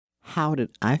How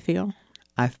did I feel?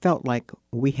 I felt like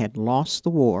we had lost the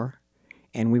war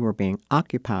and we were being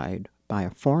occupied by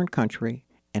a foreign country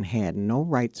and had no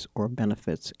rights or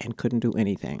benefits and couldn't do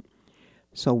anything.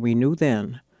 So we knew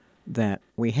then that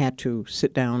we had to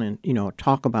sit down and,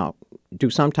 talk about,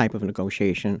 do some type of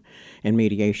negotiation and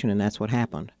mediation, and that's what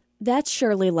happened. That's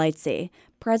Shirley Lightsey,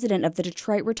 president of the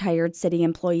Detroit Retired City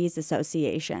Employees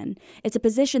Association. It's a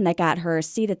position that got her a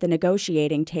seat at the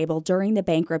negotiating table during the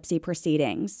bankruptcy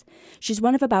proceedings. She's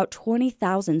one of about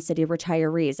 20,000 city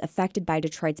retirees affected by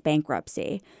Detroit's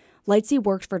bankruptcy. Lightsey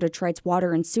worked for Detroit's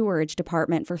Water and Sewerage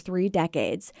Department for 3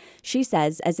 decades. She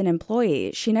says, as an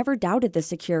employee, she never doubted the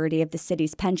security of the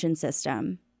city's pension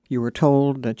system. You were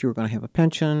told that you were going to have a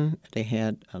pension. They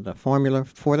had the formula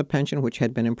for the pension, which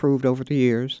had been improved over the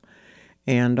years.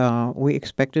 And we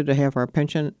expected to have our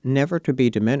pension never to be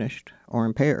diminished or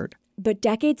impaired. But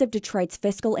decades of Detroit's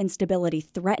fiscal instability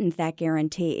threatened that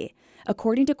guarantee.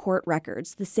 According to court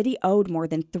records, the city owed more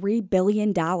than $3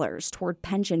 billion toward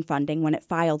pension funding when it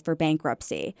filed for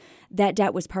bankruptcy. That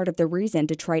debt was part of the reason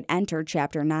Detroit entered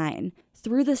Chapter 9.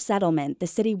 Through the settlement, the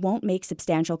city won't make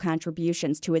substantial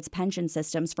contributions to its pension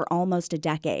systems for almost a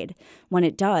decade. When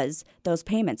it does, those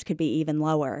payments could be even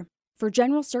lower. For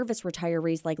general service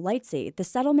retirees like Lightsey, the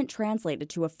settlement translated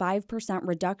to a 5%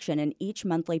 reduction in each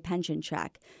monthly pension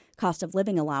check. Cost of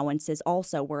living allowances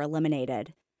also were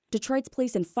eliminated. Detroit's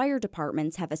police and fire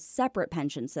departments have a separate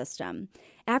pension system.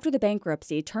 After the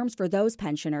bankruptcy, terms for those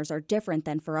pensioners are different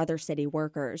than for other city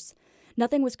workers.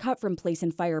 Nothing was cut from police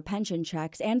and fire pension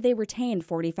checks, and they retained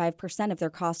 45% of their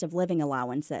cost of living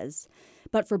allowances.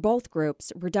 But for both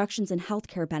groups, reductions in health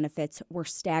care benefits were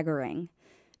staggering.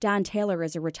 Don Taylor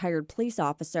is a retired police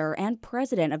officer and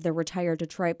president of the Retired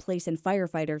Detroit Police and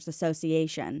Firefighters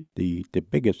Association. The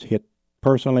biggest hit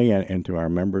personally and to our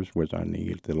members was on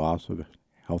the loss of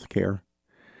health care.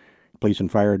 Police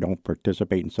and fire don't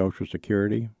participate in Social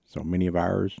Security, so many of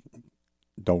ours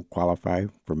don't qualify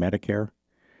for Medicare.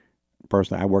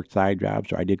 Personally, I worked side jobs,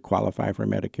 so I did qualify for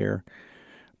Medicare.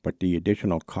 But the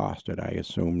additional cost that I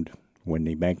assumed when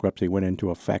the bankruptcy went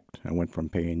into effect, I went from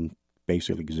paying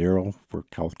basically zero for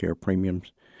health care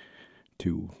premiums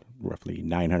to roughly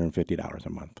 $950 a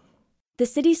month. The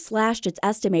city slashed its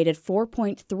estimated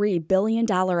 $4.3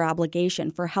 billion obligation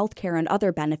for health care and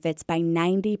other benefits by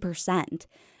 90%.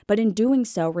 But in doing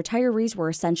so, retirees were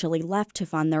essentially left to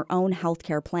fund their own health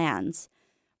care plans.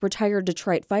 Retired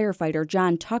Detroit firefighter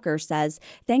John Tucker says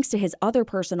thanks to his other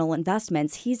personal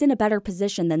investments, he's in a better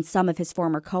position than some of his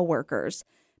former coworkers.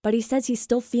 But he says he's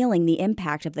still feeling the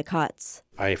impact of the cuts.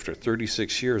 After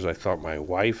 36 years, I thought my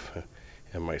wife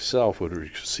and myself would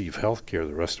receive health care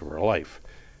the rest of our life.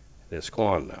 It's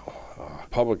gone now.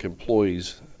 Public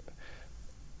employees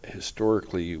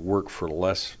historically work for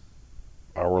less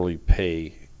hourly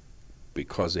pay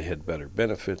because they had better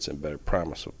benefits and better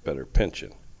promise of better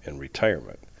pension and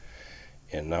retirement.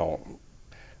 And now,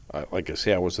 like I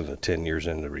say, I was in the 10 years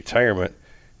into retirement,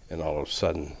 and all of a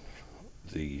sudden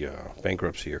the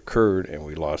bankruptcy occurred, and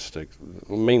we lost,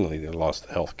 mainly they lost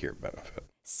the health care benefit.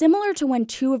 Similar to when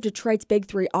 2 of Detroit's big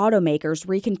 3 automakers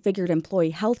reconfigured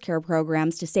employee health care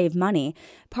programs to save money,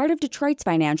 part of Detroit's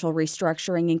financial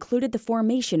restructuring included the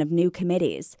formation of new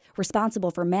committees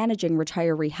responsible for managing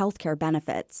retiree health care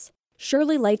benefits.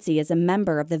 Shirley Lightsey is a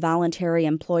member of the Voluntary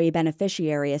Employee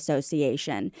Beneficiary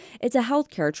Association. It's a health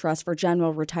care trust for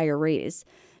general retirees.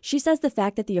 She says the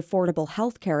fact that the Affordable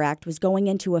Health Care Act was going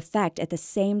into effect at the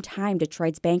same time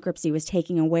Detroit's bankruptcy was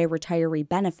taking away retiree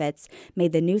benefits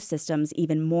made the new systems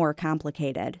even more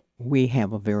complicated. We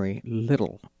have a very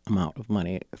little amount of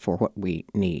money for what we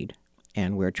need,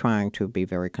 and we're trying to be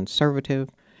very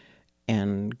conservative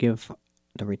and give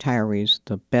the retirees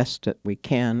the best that we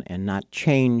can and not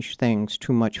change things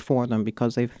too much for them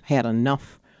because they've had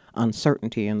enough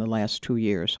uncertainty in the last 2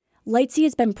 years. Lightsey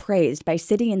has been praised by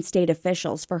city and state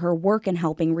officials for her work in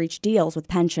helping reach deals with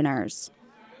pensioners.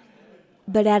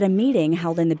 But at a meeting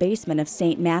held in the basement of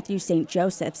St. Matthew St.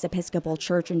 Joseph's Episcopal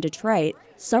Church in Detroit,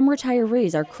 some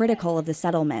retirees are critical of the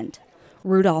settlement.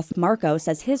 Rudolph Marco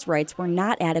says his rights were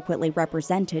not adequately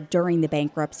represented during the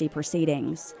bankruptcy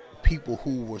proceedings. People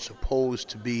who were supposed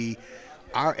to be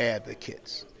our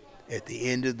advocates, at the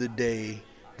end of the day,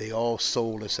 they all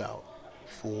sold us out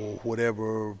for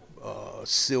whatever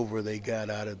silver they got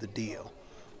out of the deal.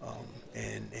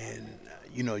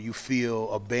 You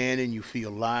feel abandoned, you feel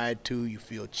lied to, you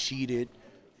feel cheated.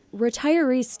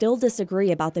 Retirees still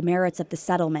disagree about the merits of the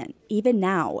settlement, even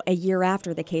now, a year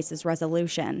after the case's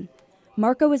resolution.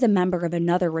 Marco is a member of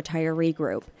another retiree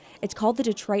group. It's called the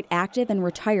Detroit Active and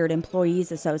Retired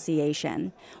Employees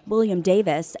Association. William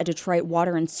Davis, a Detroit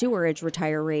water and sewerage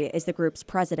retiree, is the group's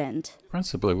president.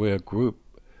 Principally, we're a group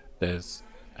that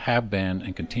have been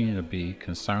and continue to be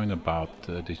concerned about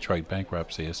the Detroit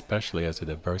bankruptcy, especially as it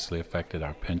adversely affected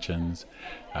our pensions,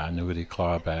 annuity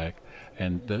clawback,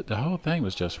 and the whole thing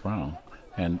was just wrong.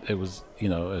 And it was,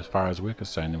 as far as we're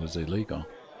concerned, it was illegal.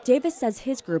 Davis says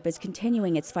his group is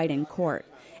continuing its fight in court.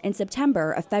 In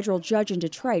September, a federal judge in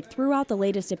Detroit threw out the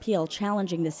latest appeal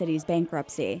challenging the city's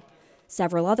bankruptcy.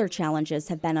 Several other challenges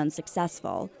have been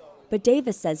unsuccessful. But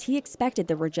Davis says he expected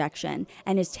the rejection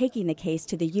and is taking the case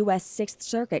to the U.S. Sixth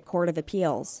Circuit Court of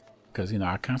Appeals. Because,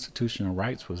 our constitutional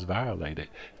rights was violated.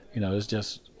 It's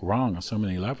just wrong on so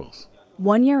many levels.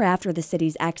 1 year after the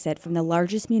city's exit from the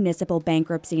largest municipal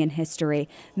bankruptcy in history,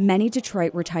 many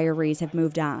Detroit retirees have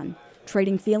moved on,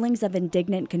 trading feelings of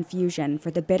indignant confusion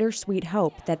for the bittersweet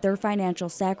hope that their financial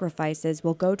sacrifices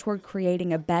will go toward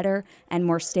creating a better and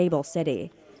more stable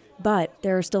city. But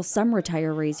there are still some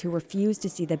retirees who refuse to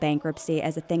see the bankruptcy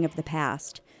as a thing of the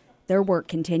past. Their work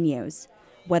continues,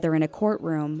 whether in a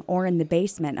courtroom or in the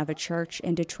basement of a church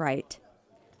in Detroit.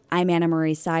 I'm Anna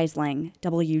Marie Seisling,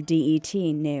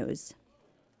 WDET News.